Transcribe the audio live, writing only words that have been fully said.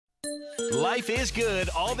Life is good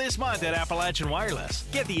all this month at Appalachian Wireless.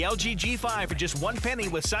 Get the LG G5 for just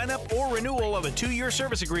 $1 with sign-up or renewal of a 2-year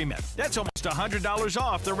service agreement. That's almost $100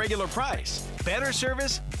 off the regular price. Better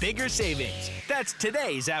service, bigger savings. That's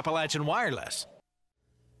today's Appalachian Wireless.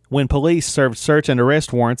 When police served search and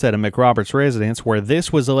arrest warrants at a McRoberts residence where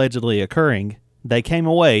this was allegedly occurring, they came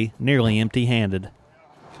away nearly empty-handed.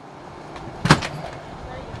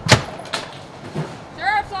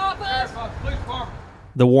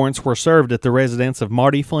 The warrants were served at the residence of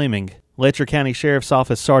Marty Fleming. Letcher County Sheriff's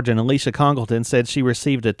Office Sergeant Alicia Congleton said she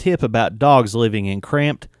received a tip about dogs living in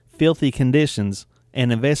cramped, filthy conditions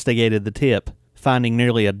and investigated the tip, finding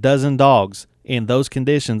nearly a dozen dogs in those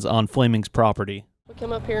conditions on Fleming's property. We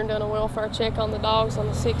come up here and done a welfare check on the dogs on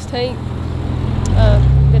the 16th.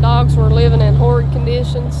 The dogs were living in horrid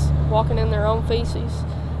conditions, walking in their own feces.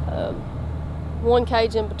 One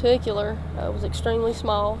cage in particular was extremely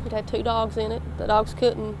small. It had 2 dogs in it. The dogs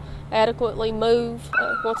couldn't adequately move.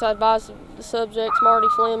 Once I advised the subjects, Marty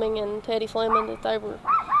Fleming and Teddy Fleming, that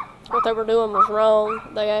what they were doing was wrong,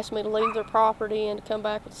 they asked me to leave their property and to come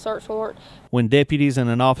back with a search warrant. When deputies and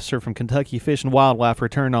an officer from Kentucky Fish and Wildlife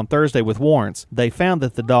returned on Thursday with warrants, they found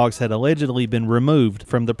that the dogs had allegedly been removed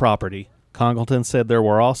from the property. Congleton said there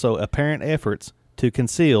were also apparent efforts to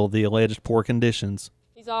conceal the alleged poor conditions.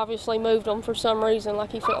 He's obviously moved them for some reason,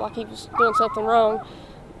 like he felt like he was doing something wrong.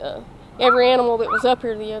 Every animal that was up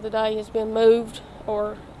here the other day has been moved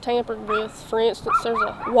or tampered with. For instance, there's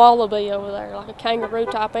a wallaby over there, like a kangaroo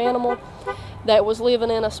type animal, that was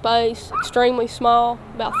living in a space extremely small,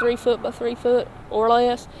 about 3 foot by 3 foot or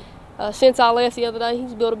less. Since I left the other day,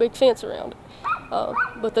 he's built a big fence around it.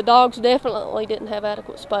 But the dogs definitely didn't have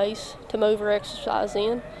adequate space to move or exercise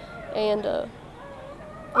in, and it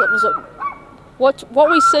was what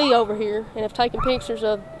we see over here, and have taken pictures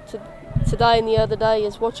of today and the other day,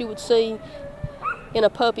 is what you would see in a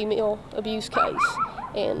puppy mill abuse case,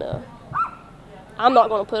 and I'm not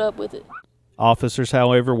going to put up with it. Officers,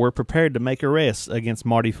 however, were prepared to make arrests against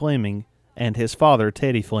Marty Fleming and his father,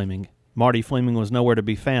 Teddy Fleming. Marty Fleming was nowhere to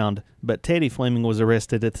be found, but Teddy Fleming was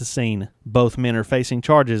arrested at the scene. Both men are facing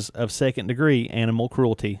charges of second-degree animal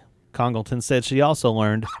cruelty. Congleton said she also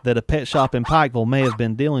learned that a pet shop in Pikeville may have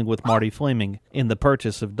been dealing with Marty Fleming in the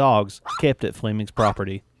purchase of dogs kept at Fleming's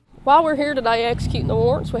property. While we're here today executing the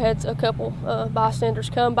warrants, we had a couple bystanders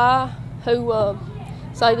come by who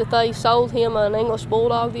say that they sold him an English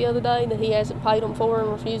Bulldog the other day that he hasn't paid them for and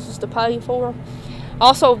refuses to pay for.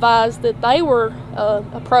 Also advised that they were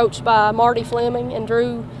approached by Marty Fleming and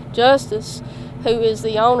Drew Justice, who is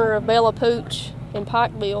the owner of Bella Pooch in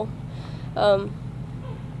Pikeville.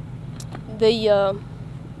 The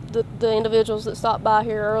individuals that stopped by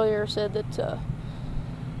here earlier said that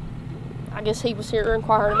I guess he was here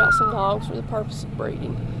inquiring about some dogs for the purpose of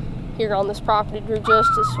breeding here on this property. Drew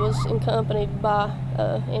Justice was accompanied by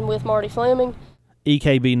and with Marty Fleming.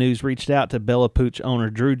 EKB News reached out to Bella Pooch owner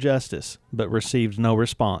Drew Justice, but received no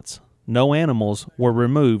response. No animals were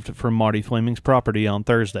removed from Marty Fleming's property on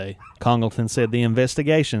Thursday. Congleton said the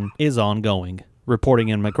investigation is ongoing. Reporting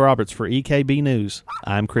in McRoberts for EKB News,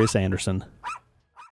 I'm Chris Anderson.